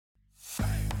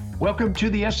Welcome to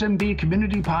the SMB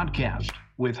Community Podcast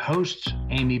with hosts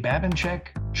Amy Babinchek,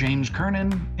 James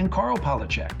Kernan, and Carl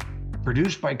Polachek.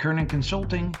 Produced by Kernan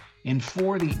Consulting and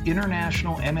for the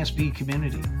international MSP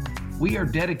community. We are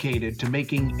dedicated to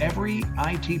making every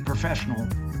IT professional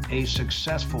a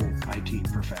successful IT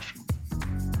professional.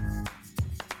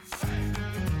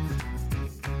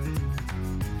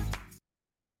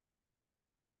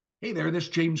 Hey there, this is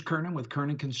James Kernan with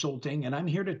Kernan Consulting, and I'm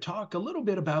here to talk a little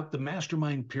bit about the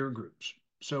Mastermind peer groups.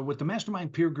 So with the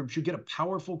Mastermind peer groups, you get a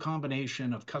powerful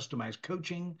combination of customized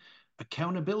coaching,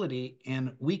 accountability,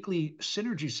 and weekly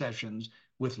synergy sessions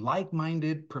with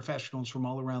like-minded professionals from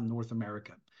all around North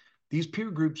America. These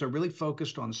peer groups are really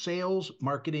focused on sales,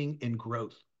 marketing, and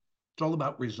growth. It's all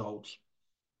about results.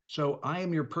 So I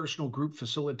am your personal group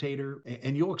facilitator,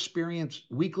 and you'll experience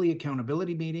weekly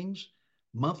accountability meetings,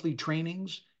 monthly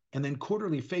trainings, and then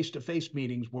quarterly face-to-face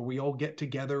meetings where we all get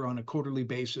together on a quarterly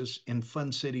basis in fun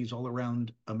cities all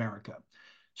around America.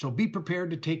 So be prepared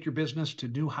to take your business to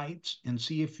new heights and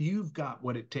see if you've got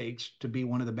what it takes to be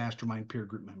one of the Mastermind peer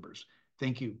group members.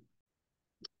 Thank you.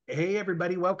 Hey,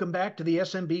 everybody. Welcome back to the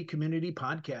SMB Community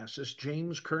Podcast. This is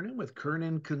James Kernan with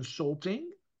Kernan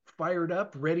Consulting. Fired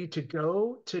up, ready to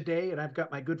go today. And I've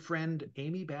got my good friend,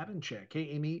 Amy Babinchek. Hey,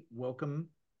 Amy, welcome.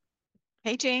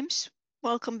 Hey, James.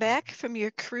 Welcome back from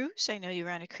your cruise. I know you were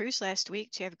on a cruise last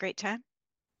week. Did you have a great time?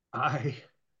 I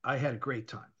had a great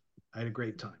time. I had a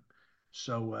great time.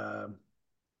 So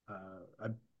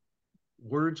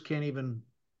words can't even,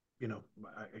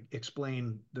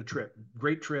 explain the trip.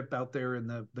 Great trip out there in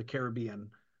the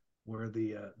Caribbean, where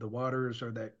the waters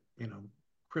are that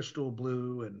crystal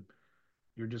blue, and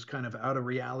you're just kind of out of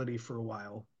reality for a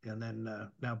while, and then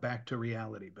now back to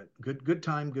reality. But good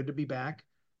time, good to be back,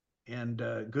 and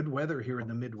good weather here in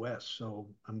the Midwest. So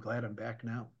I'm glad I'm back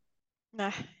now.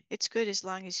 Nah, it's good as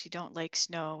long as you don't like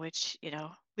snow, which,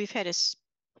 we've had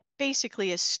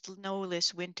basically a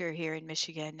snowless winter here in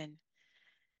Michigan, and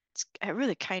it's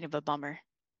really kind of a bummer.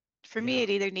 For me, Yeah,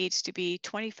 it either needs to be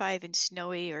 25 and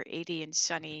snowy or 80 and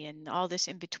sunny, and all this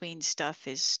in between stuff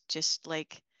is just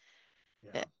like,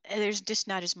 yeah, there's just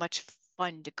not as much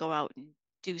fun to go out and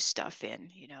do stuff in.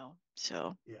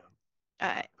 So, yeah,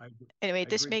 uh, yeah. anyway, I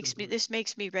agree completely. this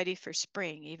makes me ready for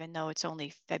spring, even though it's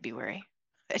only February.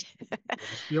 It's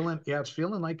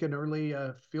feeling like an early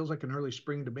feels like an early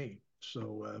spring to me.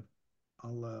 So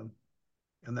I'll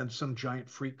and then some giant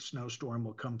freak snowstorm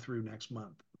will come through next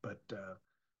month. But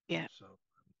Yeah, so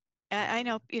I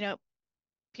anyway, know,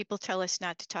 people tell us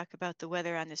not to talk about the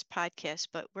weather on this podcast,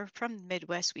 but we're from the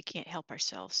Midwest. We can't help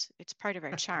ourselves. It's part of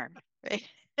our charm, right?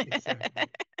 exactly,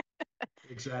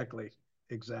 exactly,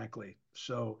 exactly.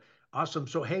 So awesome.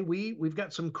 So hey, we've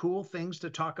got some cool things to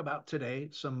talk about today.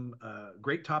 Some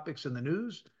great topics in the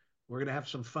news. We're going to have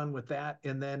some fun with that.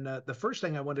 And then the first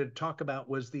thing I wanted to talk about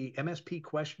was the MSP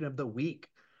question of the week.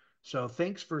 So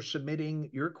thanks for submitting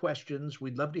your questions.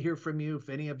 We'd love to hear from you. If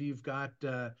any of you've got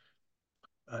a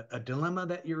dilemma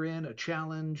that you're in, a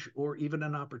challenge, or even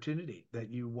an opportunity that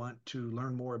you want to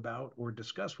learn more about or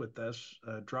discuss with us,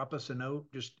 drop us a note.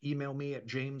 Just email me at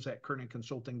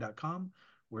james@kernanconsulting.com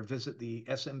or visit the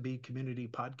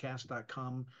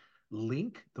smbcommunitypodcast.com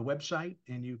link, the website,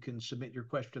 and you can submit your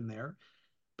question there.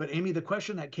 But Amy, the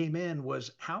question that came in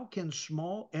was, how can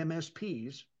small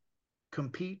MSPs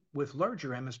compete with larger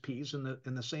MSPs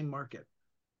in the same market?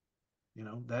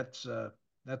 That's a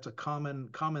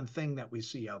common thing that we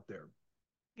see out there.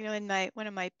 In one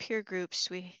of my peer groups,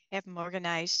 we have them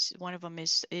organized. One of them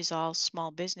is all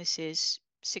small businesses,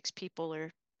 6 people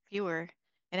or fewer,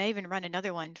 and I even run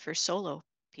another one for solo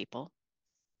people.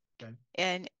 Okay.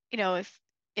 And if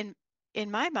in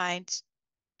in my mind,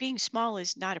 being small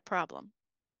is not a problem,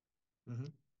 Hmm.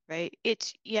 right?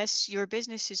 It's yes, your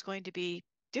business is going to be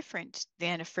different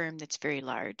than a firm that's very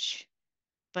large,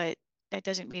 but that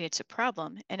doesn't mean it's a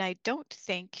problem. And I don't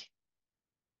think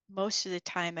most of the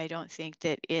time, I don't think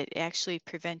that it actually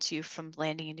prevents you from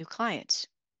landing new clients,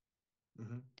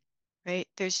 Hmm. right?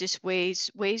 There's just ways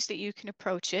that you can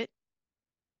approach it,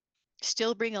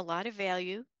 still bring a lot of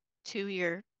value to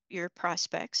your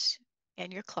prospects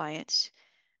and your clients.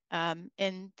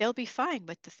 And they'll be fine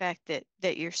with the fact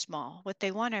that you're small. What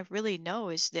they want to really know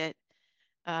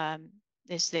um,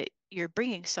 is that you're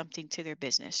bringing something to their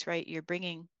business, right? You're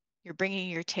bringing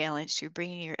your talents, you're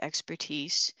bringing your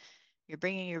expertise, you're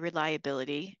bringing your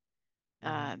reliability.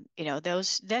 Hmm.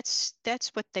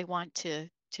 That's what they want to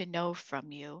know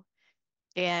from you.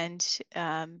 And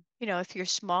if you're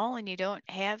small and you don't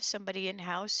have somebody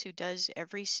in-house who does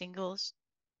every single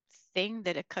thing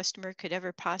that a customer could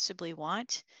ever possibly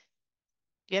want,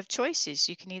 you have choices.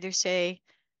 You can either say,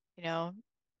 you know,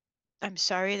 I'm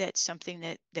sorry, that's something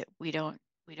that we don't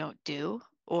do.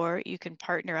 Or you can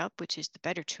partner up, which is the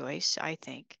better choice, I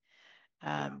think.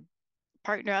 Yeah. Um,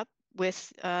 Partner up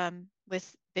with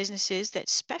businesses that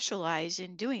specialize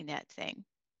in doing that thing,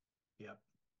 Yep.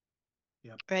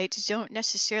 Yep. right? You don't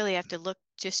necessarily have to look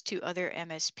just to other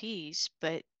MSPs,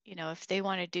 but if they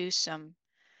want to do some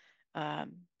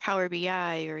Power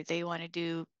BI, or they want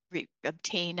to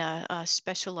obtain a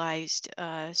specialized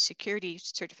security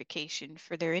certification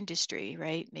for their industry,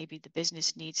 right? Maybe the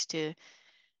business needs to,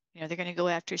 they're going to go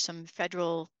after some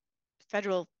federal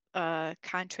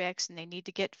contracts, and they need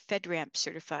to get FedRAMP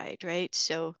certified, right?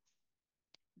 So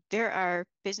there are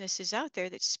businesses out there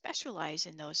that specialize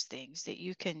in those things that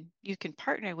you can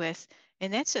partner with,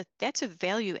 and that's a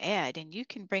value add, and you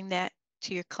can bring that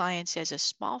to your clients as a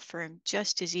small firm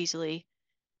just as easily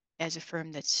as a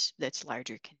firm that's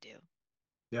larger can do.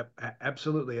 Yep,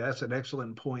 absolutely. That's an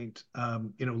excellent point.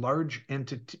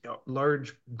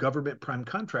 Large government prime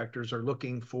contractors are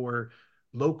looking for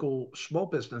local small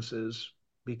businesses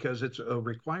because it's a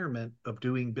requirement of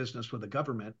doing business with the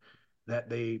government that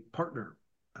they partner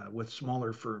with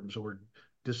smaller firms or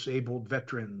disabled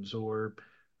veterans or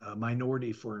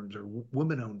minority firms or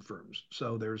women-owned firms.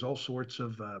 So there's all sorts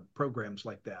of programs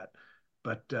like that.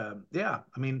 But yeah,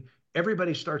 I mean,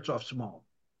 everybody starts off small,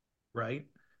 right?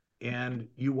 Mhm. And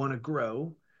you want to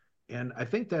grow. And I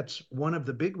think that's one of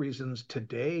the big reasons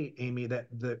today, Amy, that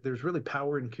there's really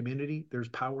power in community. There's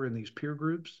power in these peer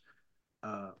groups.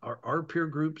 Our peer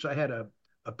groups, I had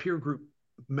a peer group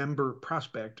member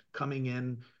prospect coming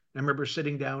in. I remember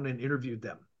sitting down and interviewed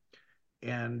them.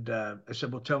 And I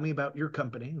said, well, tell me about your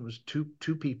company. It was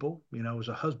two people, it was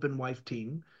a husband wife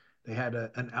team. They had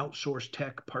an outsourced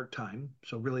tech part time.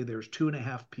 So really there's two and a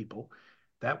half people.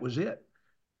 That was it.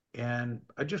 And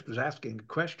I just was asking a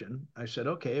question. I said,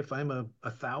 okay, if I'm a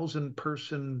 1,000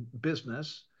 person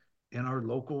business in our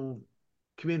local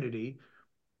community,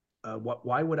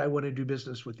 why would I want to do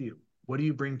business with you? What do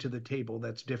you bring to the table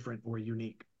that's different or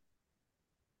unique?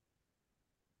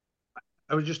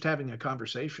 I was just having a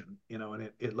conversation, and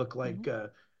it looked like,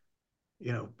 Mhm.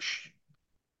 you know, sh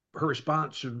her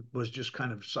response was just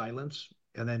kind of silence.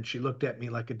 And then she looked at me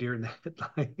like a deer in the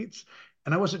headlights.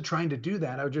 And I wasn't trying to do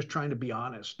that. I was just trying to be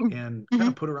honest and kind Mhm.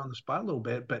 of put her on the spot a little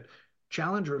bit, but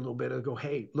challenge her a little bit. I go,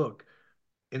 hey, look,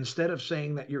 instead of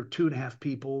saying that you're two and a half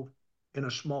people in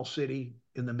a small city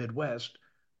in the Midwest,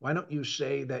 why don't you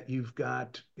say that you've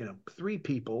got, three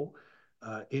people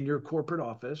in your corporate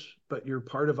office, but you're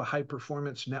part of a high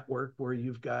performance network where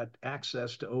you've got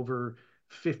access to over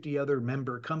 50 other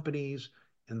member companies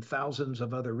and thousands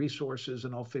of other resources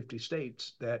in all 50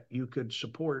 states that you could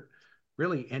support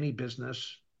really any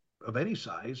business of any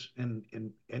size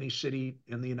in any city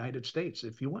in the United States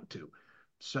if you want to.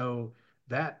 So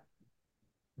that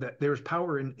that there's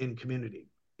power in community.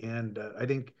 And I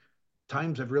think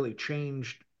times have really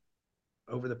changed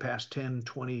over the past 10,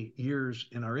 20 years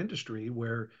in our industry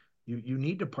where you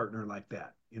need to partner like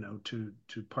that,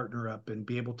 to partner up and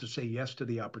be able to say yes to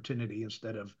the opportunity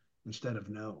instead of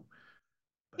no.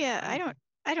 But Yeah, I I don't don't think.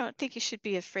 I don't think you should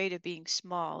be afraid of being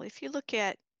small. If you look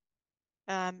at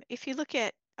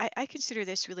I consider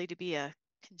this really to be a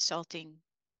consulting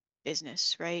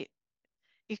business, right?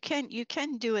 You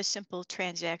can do a simple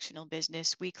transactional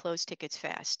business. We close tickets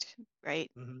fast, right?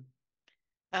 Mhm.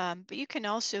 But you can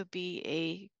also be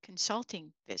a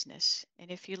consulting business.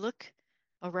 And if you look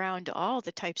around all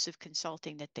the types of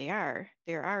consulting that there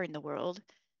are in the world,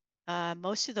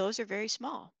 most of those are very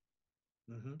small.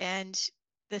 Mhm. And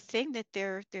the thing that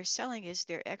they're selling is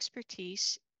their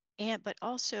expertise, and but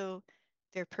also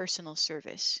their personal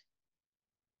service,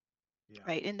 Yeah.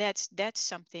 right? And that's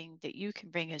something that you can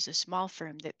bring as a small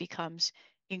firm that becomes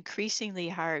increasingly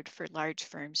hard for large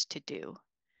firms to do.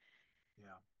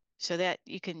 Yeah. So that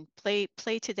you can play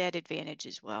to that advantage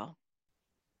as well.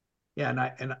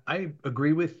 Yeah, and I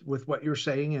agree with what you're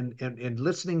saying, and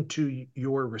listening to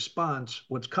your response,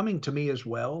 what's coming to me as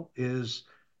well is,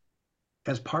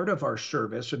 as part of our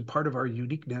service and part of our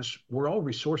uniqueness, we're all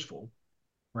resourceful,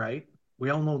 right?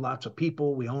 We all know lots of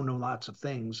people, we all know lots of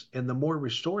things. And the more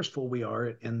resourceful we are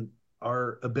in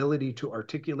our ability to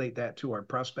articulate that to our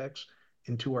prospects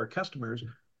and to our customers,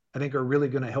 I think are really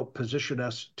going to help position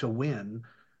us to win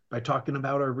by talking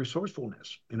about our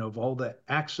resourcefulness, of all the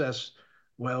access.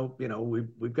 Well,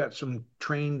 we've got some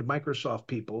trained Microsoft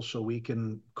people, so we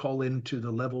can call into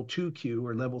the level two queue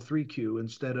or level three queue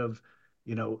instead of,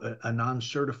 a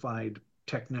non-certified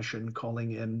technician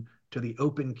calling in to the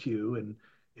open queue, and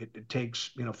it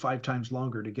takes 5 times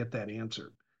longer to get that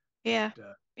answer. But Yeah.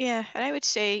 Yeah. And I would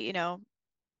say,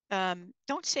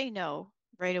 don't say no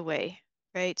right away.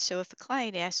 right? So if a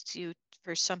client asks you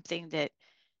for something that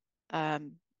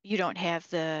you don't have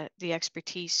the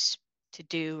expertise to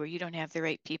do, or you don't have the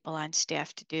right people on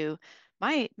staff to do,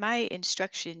 my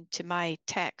instruction to my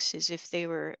techs is if they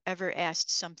were ever asked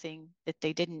something that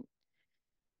they didn't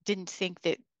think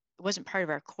that wasn't part of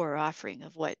our core offering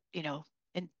of what,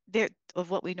 and there of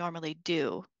what we normally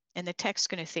do. And the tech's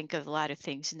going to think of a lot of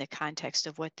things in the context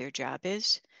of what their job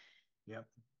is. Yep.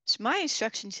 So my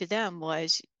instruction to them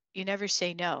was you never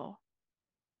say no,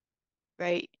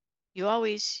 right? You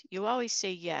always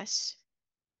say yes,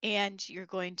 and you're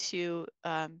going to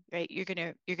right, you're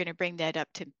going to bring that up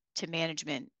to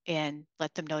management and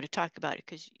let them know to talk about it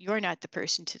because you're not the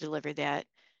person to deliver that.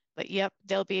 But yep,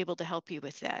 they'll be able to help you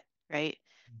with that, right?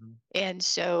 Mhm. And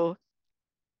so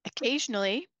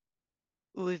occasionally,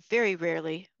 very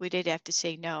rarely, we did have to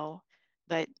say no.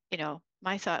 But,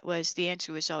 my thought was the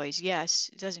answer was always yes.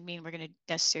 It doesn't mean we're going to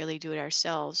necessarily do it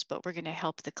ourselves, but we're going to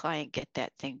help the client get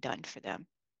that thing done for them.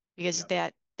 Because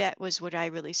Yep. that was what I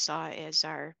really saw as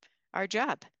our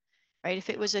job, right? If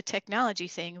it Yeah. was a technology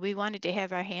thing, we wanted to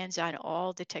have our hands on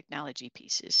all the technology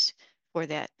pieces for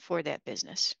that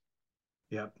business.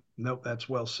 Yep. Nope, that's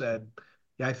well said.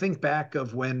 Yeah, I think back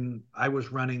of when I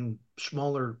was running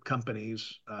smaller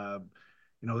companies.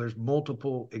 There's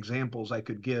multiple examples I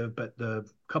could give, but the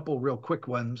couple real quick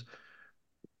ones.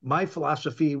 My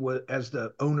philosophy was, as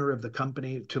the owner of the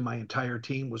company, to my entire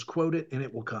team was quote it and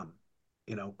it will come.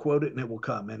 Quote it and it will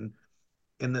come. And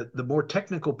the more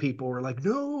technical people were like,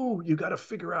 no, you got to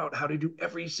figure out how to do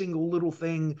every single little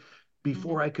thing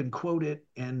before Hmm. I can quote it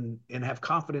and have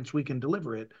confidence we can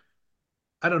deliver it.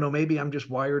 I don't know, maybe I'm just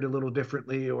wired a little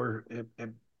differently, or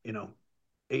you know,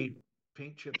 ate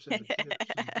paint chips as a kid or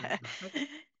something. But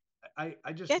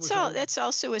I just That's was all. always That's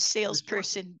also a resourceful.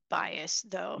 salesperson bias,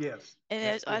 though. Yes. And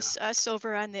as Yeah. us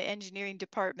over on the engineering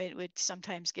department would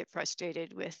sometimes get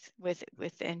frustrated with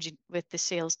the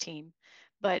sales team.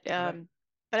 But And I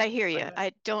but I hear I you. bet.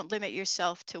 I don't limit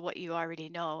yourself to what you already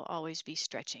know. Always be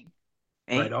stretching,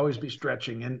 Right. right? Always be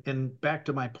stretching. And back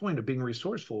to my point of being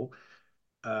resourceful,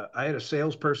 I had a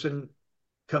salesperson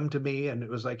come to me and it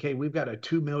was like, hey, we've got a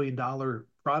 $2 million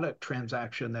product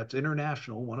transaction that's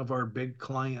international. One of our big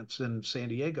clients in San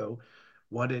Diego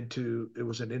it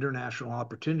was an international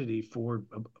opportunity for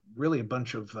really a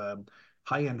bunch of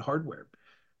high-end hardware.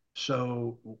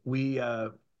 So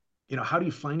how do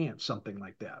you finance something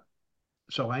like that?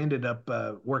 So I ended up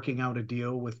working out a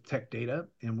deal with Tech Data,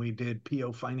 and we did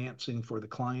PO financing for the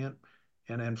client,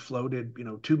 and then floated,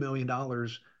 $2 million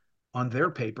on their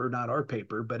paper, not our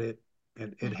paper, but it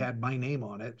Hmm. had my name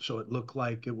on it, so it looked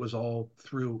like it was all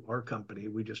through our company.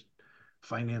 We just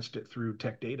financed it through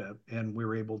Tech Data, and we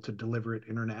were able to deliver it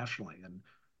internationally. And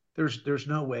there's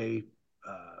no way,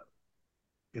 uh,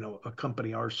 a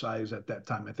company our size at that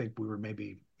time, I think we were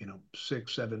maybe,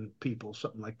 six, seven people,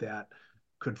 something like that,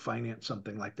 could finance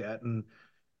something like that.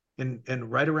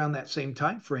 And right around that same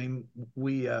time frame,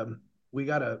 we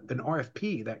got an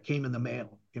RFP that came in the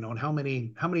mail. And how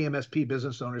many MSP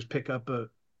business owners pick up an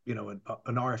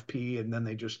RFP and then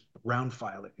they just round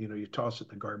file it. You toss it in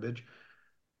the garbage.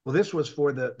 Well, this was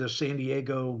for the San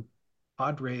Diego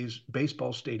Padres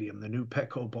baseball stadium, the new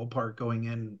Petco ballpark going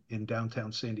in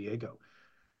downtown San Diego.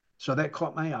 So that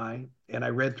caught my eye, and I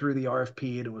read through the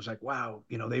RFP, and it was like, wow,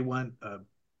 they want a,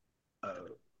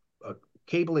 a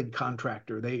cabling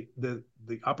contractor. The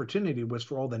opportunity was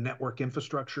for all the network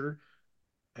infrastructure,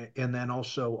 and then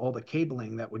also all the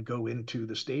cabling that would go into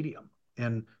the stadium.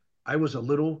 And I was a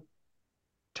little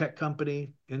tech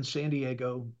company in San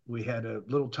Diego. We had a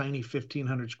little tiny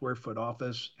 1,500 square foot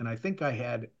office, and I think I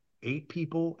had 8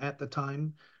 people at the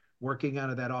time working out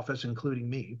of that office, including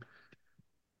me.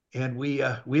 And we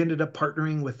ended up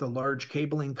partnering with a large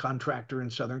cabling contractor in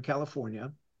Southern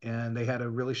California, and they had a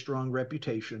really strong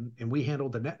reputation. And we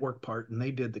handled the network part, and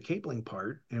they did the cabling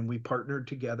part. And we partnered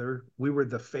together. We were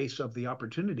the face of the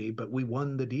opportunity, but we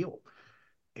won the deal.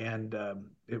 And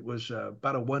it was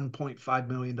about a $1.5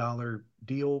 million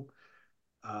deal.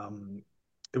 Um,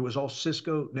 it was all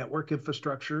Cisco network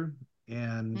infrastructure,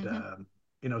 and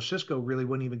Hmm. Cisco really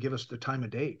wouldn't even give us the time of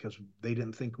day because they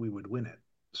didn't think we would win it.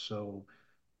 So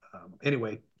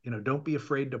anyway, don't be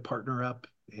afraid to partner up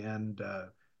and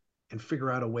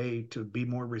figure out a way to be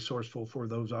more resourceful for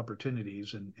those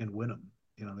opportunities and win them.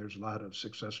 There's a lot of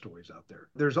success stories out there.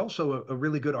 There's also a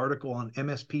really good article on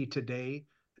msptoday.com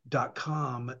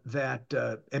that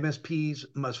MSPs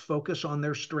must focus on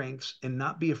their strengths and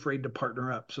not be afraid to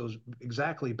partner up. So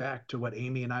exactly back to what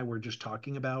Amy and I were just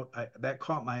talking about. That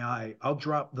caught my eye. I'll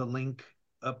drop the link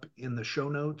up in the show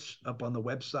notes up on the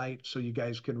website so you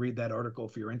guys can read that article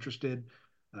if you're interested.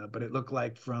 But it looked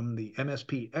like from the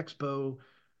MSP Expo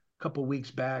a couple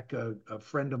weeks back, a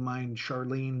friend of mine,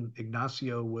 Charlene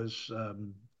Ignacio, was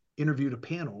interviewed a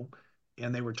panel,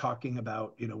 and they were talking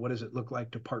about, what does it look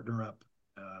like to partner up?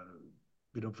 Uh,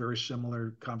 Very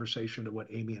similar conversation to what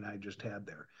Amy and I just had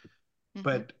there. Hmm.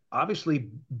 But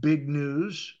obviously, big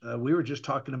news. We were just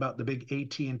talking about the big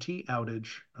AT&T outage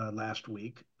last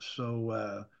week.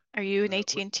 Are you an Uh,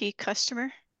 AT&T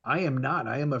customer? I am not.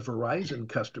 I am a Verizon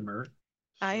customer.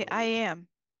 I So, am.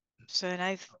 So, and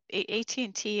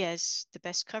AT&T has the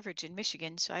best coverage in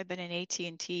Michigan. So I've been an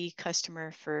AT&T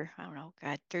customer for, I don't know,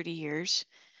 God, 30 years.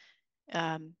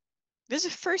 Um, this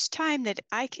is the first time that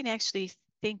I can actually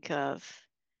think of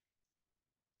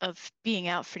being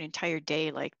out for an entire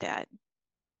day like that.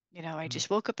 I hmm, just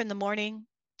woke up in the morning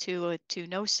to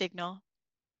no signal.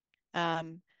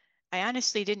 Um, I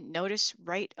honestly didn't notice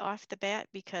right off the bat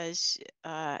because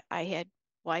I had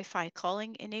Wi-Fi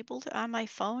calling enabled on my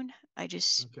phone.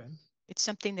 okay. It's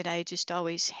something that I just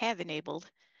always have enabled.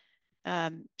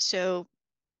 So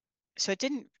it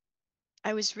didn't,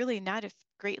 I was really not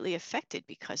greatly affected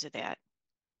because of that.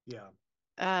 Yeah.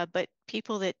 But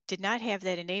people that did not have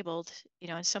that enabled,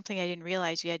 and something I didn't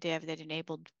realize you had to have that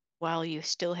enabled while you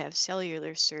still have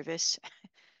cellular service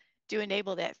to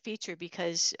enable that feature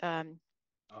because you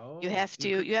Oh, have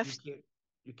to, you have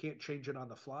you can't change it on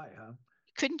the fly, huh?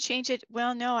 couldn't change it.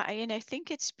 Well, no, and I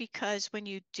think it's because when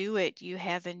you do it, you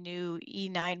have a new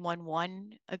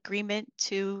E911 agreement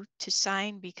to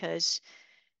sign because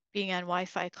being on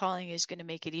Wi-Fi calling is going to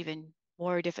make it even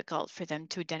more difficult for them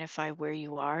to identify where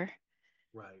you are.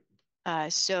 Right. Uh,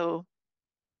 so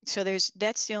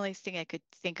that's the only thing I could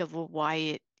think of why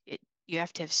it you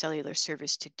have to have cellular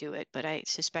service to do it, but I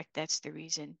suspect that's the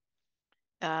reason.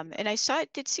 And I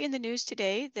did see in the news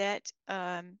today that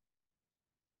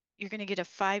you're going to get a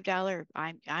 $5.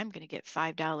 I'm going to get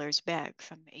 $5 back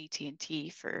from AT&T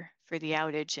for the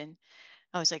outage, and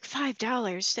I was like,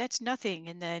 $5? That's nothing.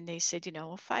 And then they said,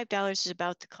 well, $5 is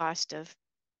about the cost of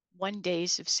 1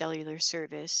 days of cellular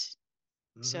service.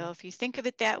 So Hmm. if you think of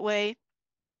it that way,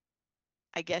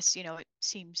 I guess,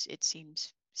 it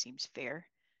seems fair.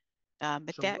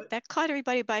 But So that what? that caught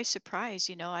everybody by surprise.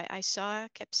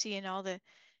 Kept seeing all the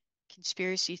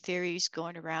conspiracy theories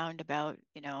going around about,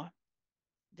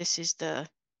 this is the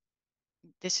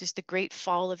this is the great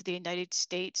fall of the United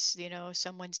States.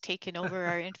 Someone's taken over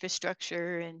our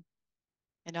infrastructure and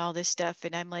all this stuff.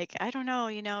 And I'm like, I don't know,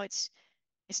 it's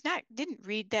not didn't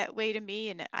read that way to me.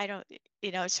 And I don't,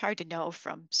 it's hard to know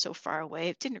from so far away.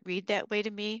 It didn't read that way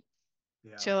to me.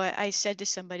 Yeah. So I said to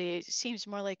somebody, it seems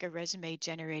more like a resume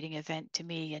generating event to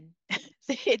me. And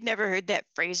they had never heard that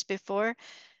phrase before.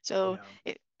 So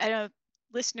Yeah. I don't,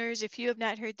 listeners, if you have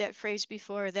not heard that phrase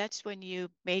before, that's when you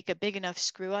make a big enough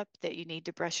screw up that you need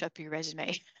to brush up your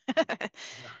resume.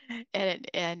 Yeah. And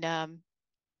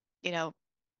you know,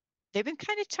 they've been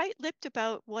kind of tight-lipped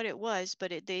about what it was,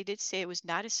 but they did say it was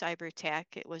not a cyber attack.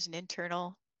 It was an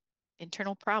internal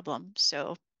problem.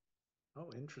 So,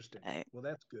 Oh, interesting. uh, Well,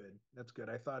 that's good. That's good.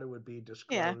 I thought it would be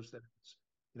yeah. disclosed that it's,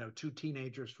 two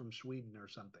teenagers from Sweden or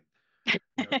something,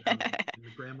 down in the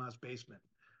grandma's basement.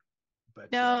 But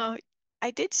No,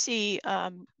 I did see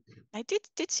I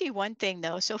did see one thing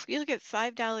though. So if you look at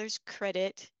 $5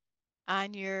 credit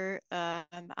on your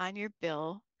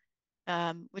bill,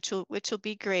 which will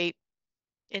be great,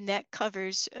 and that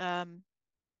covers it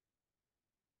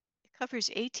covers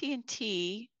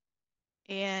AT&T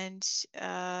and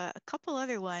a couple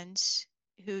other ones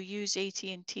who use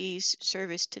AT&T's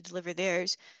service to deliver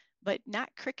theirs, but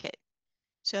not Cricket.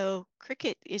 So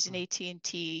Cricket is an huh,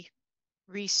 AT&T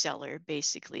reseller,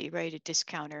 basically, right? A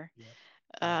discounter. yep,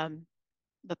 yep. Um,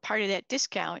 but part of that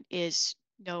discount is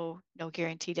no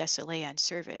guaranteed SLA on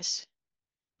service.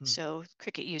 Hmm. So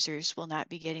Cricket users will not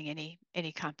be getting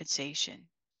any compensation,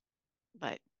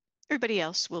 but everybody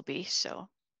else will be. So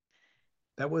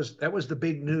That was the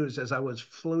big news as I was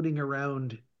floating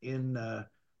around in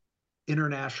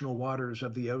international waters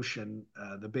of the ocean.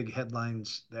 The big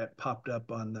headlines that popped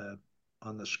up on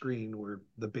the screen were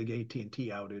the big AT&T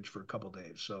outage for a couple of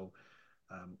days. So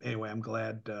anyway, I'm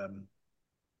glad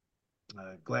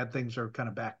things are kind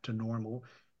of back to normal.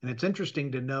 And it's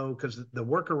interesting to know because the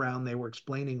workaround they were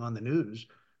explaining on the news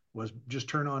was just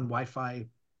turn on Wi-Fi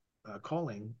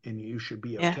calling and you should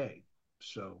be yeah. okay.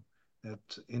 So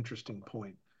that's an interesting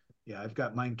point. Yeah, I've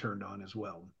got mine turned on as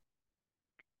well.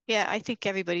 Yeah, I think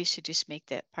everybody should just make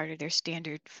that part of their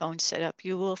standard phone setup.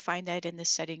 You will find that in the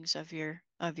settings of your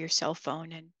cell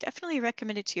phone, and definitely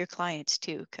recommend it to your clients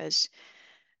too, because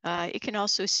it can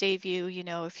also save you,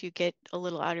 if you get a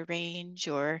little out of range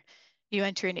or you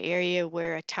enter an area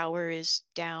where a tower is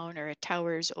down or a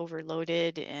tower is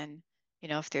overloaded, and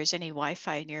if there's any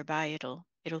Wi-Fi nearby, it'll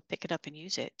pick it up and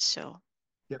use it. So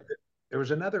Yeah, there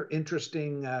was another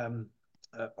interesting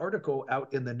article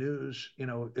out in the news.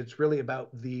 It's really about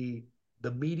the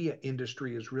media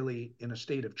industry is really in a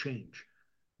state of change,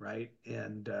 right?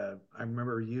 And I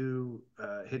remember you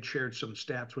had shared some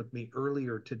stats with me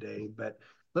earlier today, but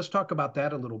let's talk about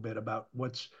that a little bit about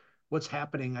what's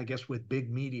happening, I guess, with big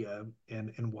media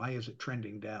and why is it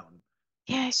trending down?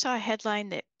 yeah, I saw a headline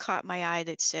that caught my eye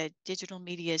that said digital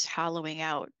media is hollowing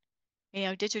out.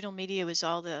 Digital media was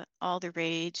all the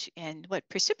rage, and what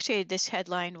precipitated this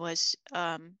headline was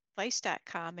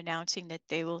Vice.com announcing that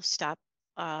they will stop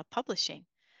publishing.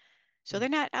 So they're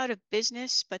not out of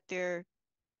business, but they're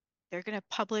going to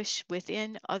publish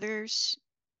within other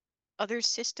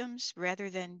systems rather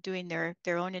than doing their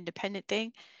own independent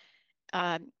thing.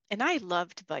 And I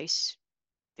loved Vice.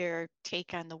 Their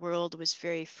take on the world was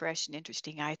very fresh and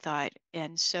interesting, I thought.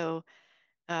 And so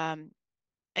um,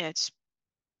 it's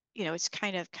it's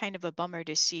kind of a bummer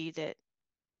to see that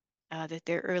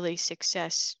their early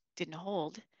success didn't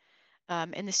hold.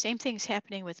 And the same thing's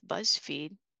happening with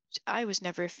BuzzFeed. I was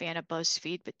never a fan of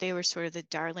BuzzFeed, but they were sort of the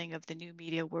darling of the new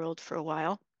media world for a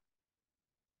while.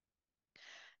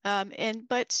 And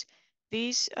but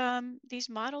these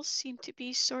models seem to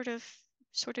be sort of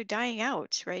dying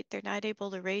out, right? They're not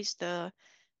able to raise the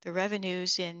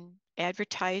revenues in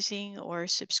advertising or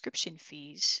subscription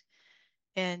fees.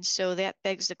 And so that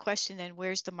begs the question then,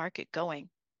 where's the market going?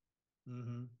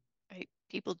 Mm-hmm. Right?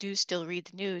 People do still read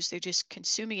the news. They're just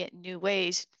consuming it in new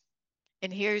ways.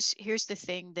 And here's the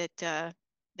thing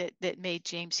that made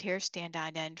James' hair stand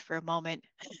on end for a moment.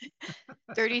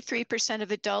 33%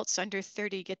 of adults under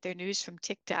 30 get their news from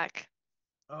TikTok.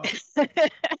 Oh,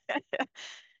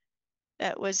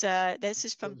 This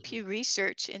is from kills me. Pew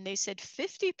Research, and they said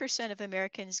 50% of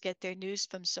Americans get their news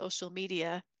from social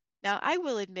media. Now, I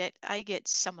will admit I get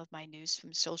some of my news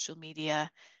from social media,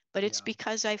 but it's Yeah.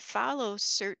 because I follow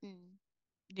certain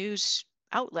news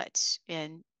outlets,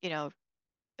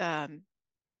 um,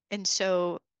 and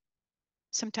so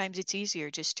sometimes it's easier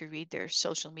just to read their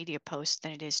social media posts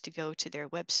than it is to go to their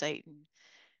website and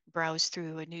browse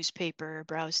through a newspaper, or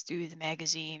browse through the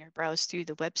magazine, or browse through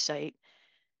the website.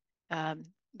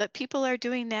 But people are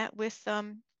doing that with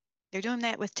they're doing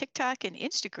that with TikTok, and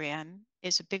Instagram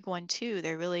is a big one too.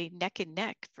 They're really neck and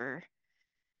neck for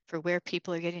where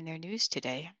people are getting their news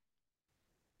today.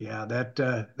 Yeah,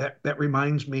 that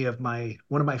reminds me of my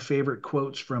one of my favorite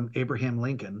quotes from Abraham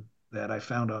Lincoln that I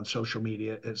found on social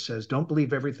media. It says, "Don't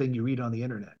believe everything you read on the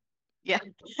internet." Yeah.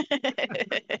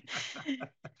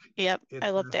 Yep. I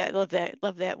It love that. I love that.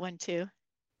 Love that one too.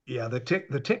 Yeah, the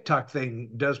TikTok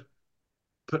thing does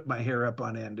put my hair up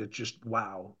on end. It's just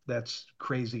wow, that's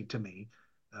crazy to me.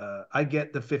 I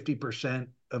get the 50%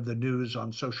 of the news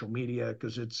on social media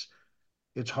because it's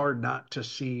hard not to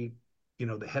see,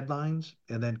 the headlines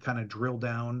and then kind of drill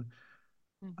down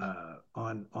Hmm.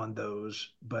 on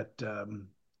those. But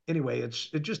anyway, it's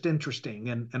just interesting,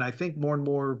 and I think more and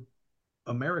more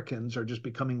Americans are just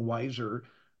becoming wiser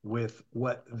with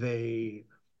what they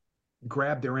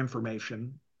grab their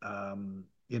information.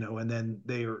 And then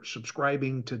they are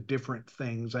subscribing to different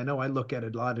things. I know I look at a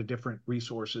lot of different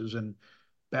resources, and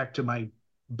back to my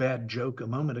bad joke a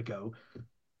moment ago,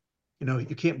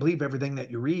 you can't believe everything that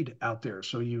you read out there.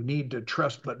 So you need to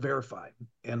trust but verify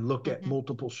and look at Hmm.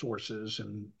 multiple sources.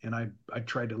 And I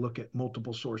try to look at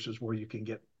multiple sources where you can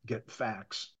get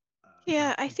facts,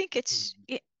 Yeah, not just opinions.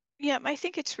 yeah, I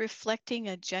think it's reflecting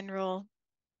a general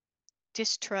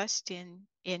distrust in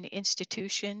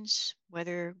institutions,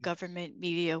 whether Yes. government,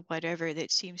 media, whatever,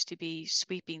 that seems to be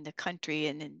sweeping the country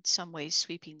and in some ways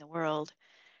sweeping the world.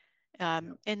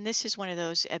 Yep. And this is one of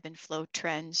those ebb and flow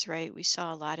trends, right? We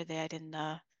saw a lot of that in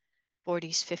the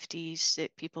 40s, 50s,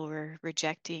 that people were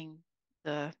rejecting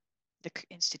the the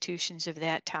institutions of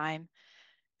that time.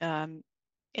 Um,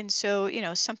 and so,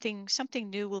 something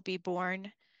new will be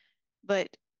born. But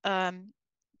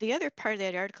the other part of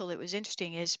that article that was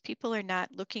interesting is people are not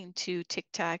looking to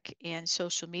TikTok and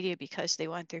social media because they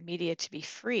want their media to be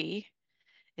free.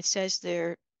 It says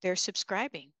they're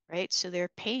subscribing, right? So they're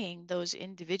paying those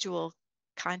individual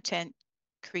content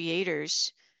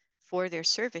creators for their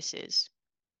services.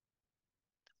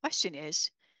 The question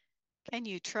is, can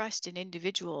you trust an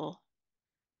individual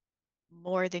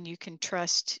more than you can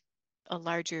trust a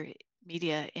larger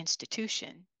media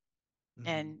institution? Hmm.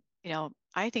 And,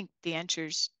 I think the answer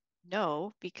is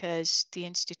no, because the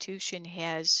institution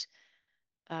has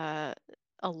uh,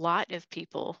 a lot of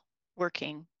people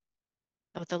working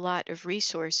with a lot of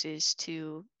resources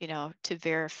to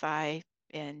verify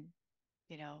and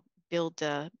build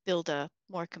a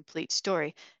more complete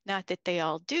story. Not that they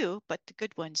all do, but the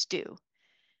good ones do.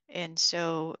 And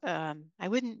so I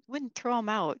wouldn't throw them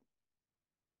out.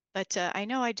 But I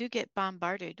know I do get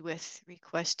bombarded with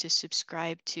requests to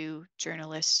subscribe to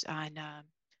journalists on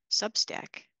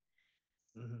Substack.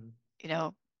 Mhm. You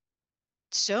know,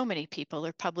 so many people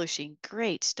are publishing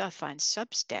great stuff on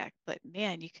Substack, but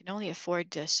man, you can only afford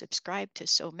to subscribe to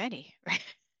so many, right?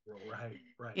 Right,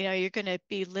 You right, know, you're going to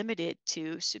be limited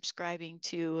to subscribing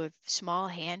to a small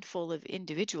handful of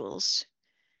individuals.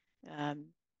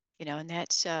 Um, and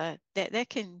that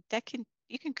can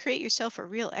you can create yourself a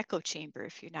real echo chamber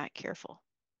if you're not careful.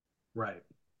 right,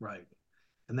 right.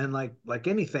 And then like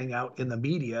anything out in the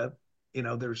media,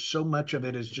 there's so much of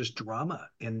it is just drama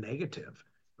and negative.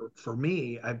 For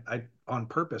me, I on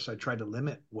purpose I try to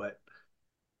limit what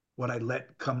I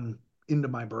let come into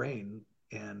my brain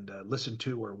and listen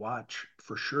to or watch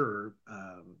for sure.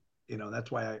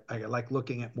 That's why I like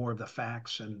looking at more of the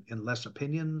facts and less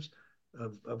opinions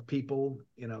of people.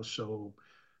 So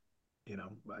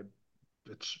I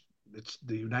it's it's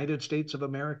the United States of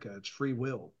America. It's free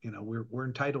will. We're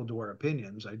entitled to our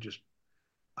opinions.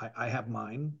 I have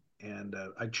mine, and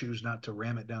I choose not to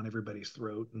ram it down everybody's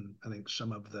throat. And I think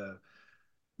some of the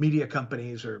media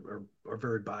companies are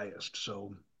very biased.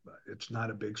 So it's not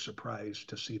a big surprise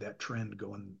to see that trend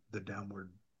going the downward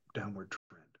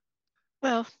trend.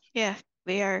 Well, yeah,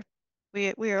 we are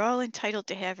we are all entitled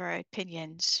to have our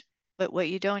opinions, but what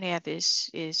you don't have is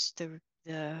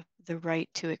the right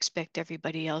to expect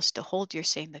everybody else to hold your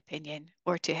same opinion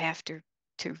or to have to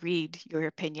read your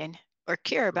opinion or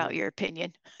care about True, your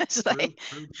opinion. It's true, like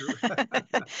true, true.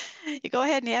 you go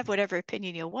ahead and have whatever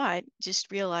opinion you want,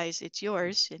 just realize it's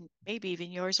yours and maybe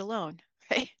even yours alone,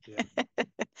 right? Yeah.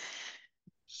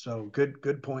 So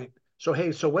good point. So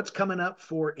hey, so what's coming up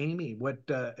for Amy? What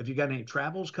have you got any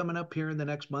travels coming up here in the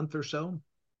next month or so?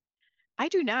 I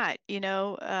do not,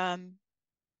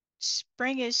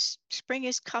 spring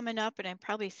is coming up, and I'm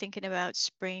probably thinking about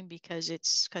spring because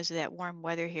of that warm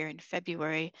weather here in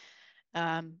February.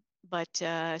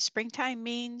 But springtime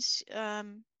means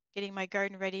getting my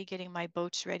garden ready, getting my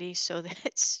boats ready, so that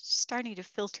it's starting to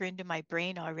filter into my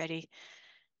brain already.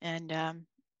 And yeah,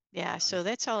 Yeah, so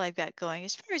that's all I've got going.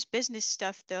 As far as business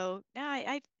stuff, though, no,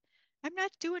 I'm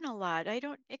not doing a lot. I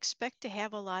don't expect to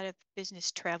have a lot of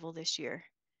business travel this year,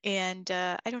 and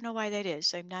I don't know why that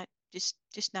is. I'm not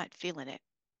just not feeling it.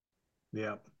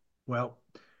 yeah. Well,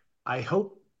 I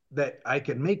hope that I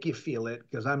can make you feel it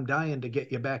because I'm dying to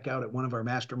get you back out at one of our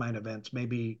mastermind events,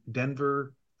 maybe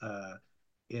Denver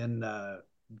in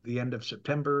the end of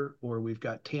September, or we've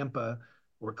got Tampa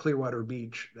or Clearwater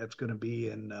Beach. That's going to be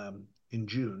in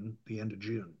June, the end of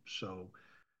June. So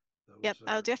Yep, those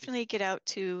are I'll get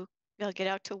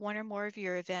out to one or more of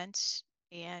your events,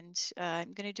 and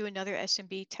I'm going to do another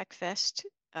SMB Tech Fest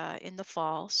in the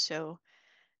fall. So,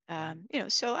 okay.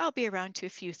 so I'll be around to a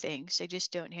few things. I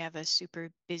just don't have a super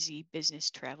busy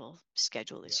business travel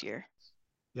schedule this Yeah. year.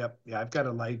 Yep. Yeah. I've got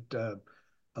a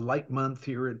light month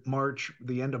here in March.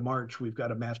 The end of March, we've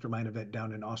got a mastermind event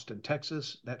down in Austin,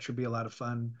 Texas. That should be a lot of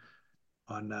fun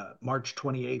on March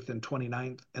 28th and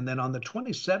 29th. And then on the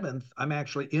 27th, I'm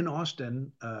actually in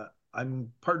Austin.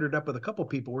 I'm partnered up with a couple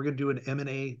people. We're going to do an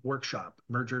M&A workshop,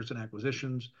 mergers and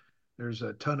acquisitions. There's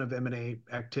a ton of M&A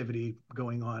activity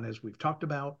going on as we've talked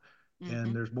about, Hmm.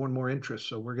 and there's more and more interest.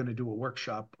 So we're going to do a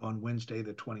workshop on Wednesday,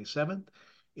 the 27th.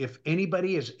 If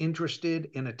anybody is interested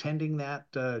in attending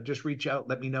that, just reach out,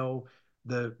 let me know.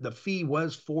 The fee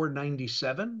was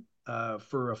 $497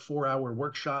 for a 4 hour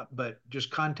workshop, but just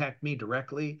contact me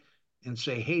directly and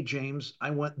say, hey, James, I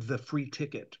want the free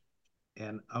ticket,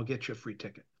 and I'll get you a free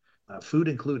ticket, food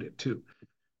included too.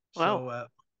 Wow. So,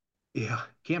 yeah,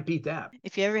 can't beat that.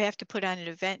 If you ever have to put on an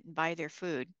event and buy their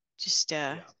food, just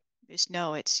uh, Yeah, just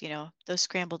know it's, those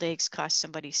scrambled eggs cost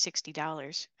somebody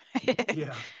 $60.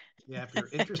 yeah, yeah. If you're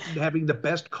interested in having the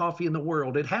best coffee in the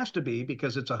world, it has to be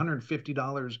because it's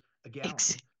 $150 a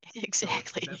Ex gallon. So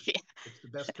it's the exactly. best. It's the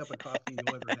best cup of coffee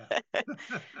you'll ever Yeah. have.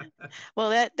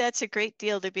 Well, that's a great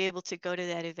deal to be able to go to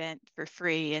that event for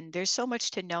free. And there's so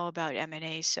much to know about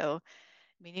M&A. So,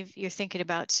 I mean, if you're thinking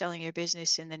about selling your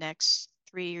business in the next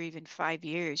 3 or even 5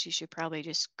 years, you should probably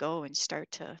just go and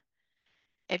start to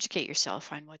educate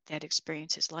yourself on what that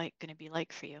experience is going to be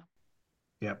like for you.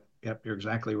 Yep, yep, you're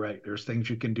exactly right. There's things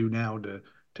you can do now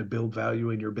to build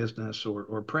value in your business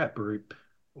or prep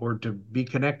or to be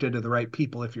connected to the right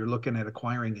people if you're looking at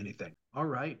acquiring anything. All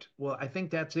right. Well, I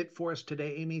think that's it for us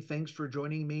today, Amy. Thanks for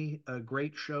joining me. A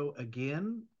great show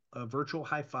again. Virtual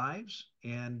high fives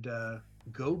and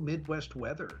go Midwest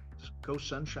weather. Go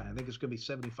sunshine. I think it's going to be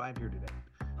 75 here today.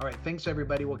 All right. Thanks,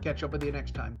 everybody. We'll catch up with you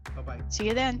next time. Bye bye. See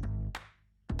you then.